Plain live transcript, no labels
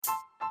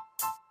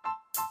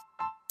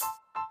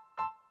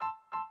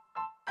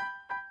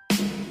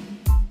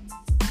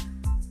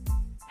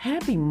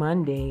Happy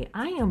Monday.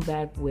 I am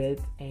back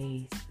with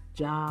a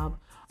job.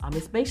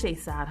 It's basically a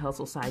side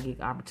hustle, side gig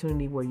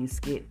opportunity where you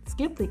skip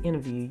the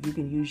interview. You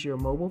can use your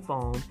mobile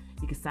phone.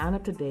 You can sign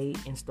up today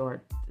and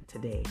start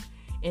today.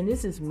 And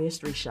this is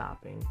mystery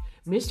shopping.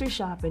 Mystery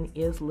shopping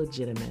is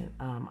legitimate.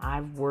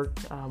 I've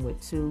worked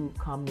with two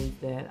companies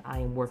that I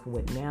am working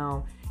with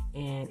now,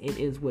 and it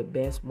is with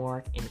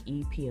Bestmark and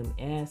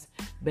EPMS.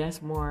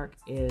 Bestmark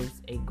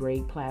is a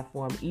great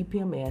platform.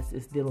 EPMS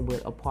is dealing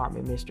with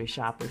apartment mystery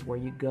shoppers, where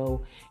you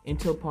go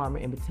into an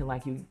apartment and pretend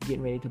like you're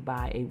getting ready to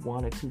buy a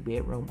 1 or 2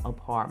 bedroom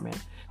apartment.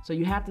 So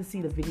you have to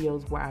see the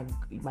videos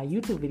my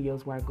YouTube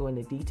videos where I go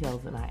into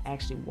details and I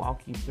actually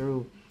walk you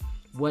through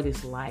what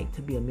it's like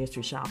to be a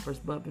mystery shopper.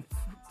 But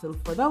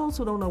for those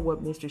who don't know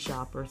what mystery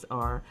shoppers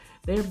are,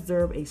 they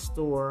observe a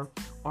store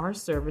or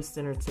service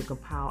center to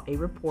compile a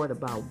report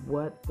about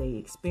what they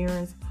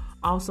experience.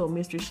 Also,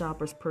 mystery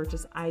shoppers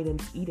purchase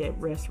items, eat at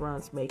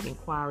restaurants, make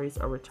inquiries,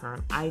 or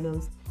return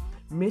items.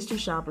 Mystery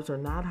shoppers are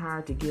not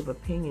hired to give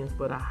opinions,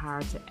 but are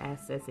hired to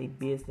assess a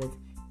business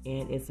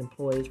and its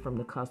employees from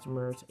the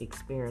customer's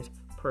experience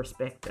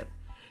perspective.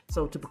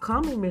 So to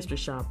become a mystery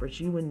shopper,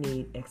 you will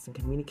need excellent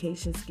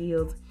communication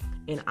skills,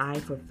 an eye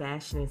for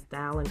fashion and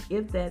styling,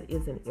 if that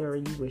is an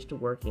area you wish to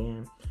work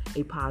in,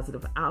 a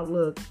positive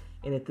outlook,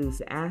 an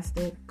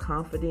enthusiastic,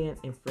 confident,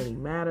 and friendly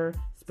manner,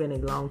 spend a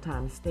long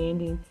time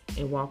standing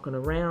and walking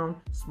around,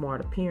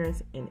 smart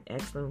appearance, and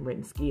excellent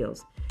written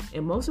skills.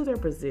 In most of their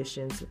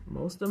positions,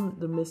 most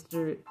of the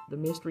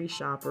mystery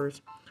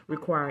shoppers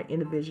require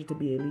individuals to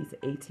be at least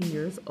 18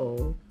 years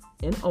old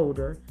and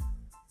older.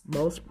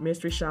 Most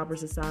mystery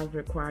shoppers assignments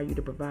require you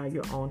to provide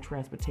your own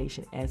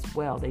transportation as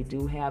well. They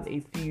do have a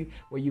few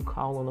where you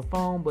call on the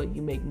phone, but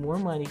you make more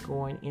money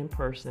going in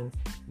person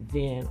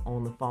than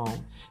on the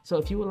phone. So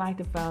if you would like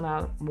to find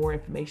out more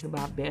information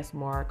about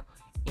Bestmark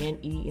and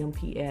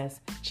EPMS,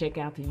 check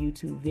out the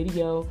YouTube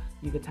video.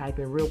 You can type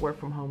in Real Work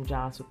from Home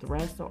Jobs with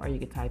Theresa, or you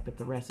can type in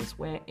Theresa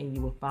Sweat, and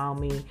you will find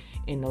me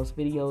in those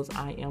videos.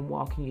 I am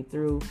walking you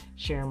through,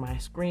 sharing my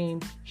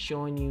screen,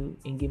 showing you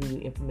and giving you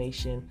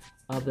information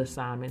of the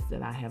assignments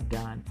that I have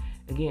done.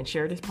 Again,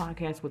 share this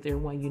podcast with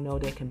everyone you know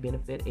that can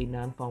benefit a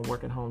non-phone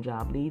work at home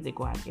job lead. They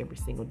go out every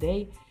single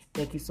day.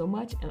 Thank you so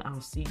much, and I'll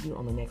see you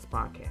on the next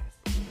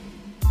podcast.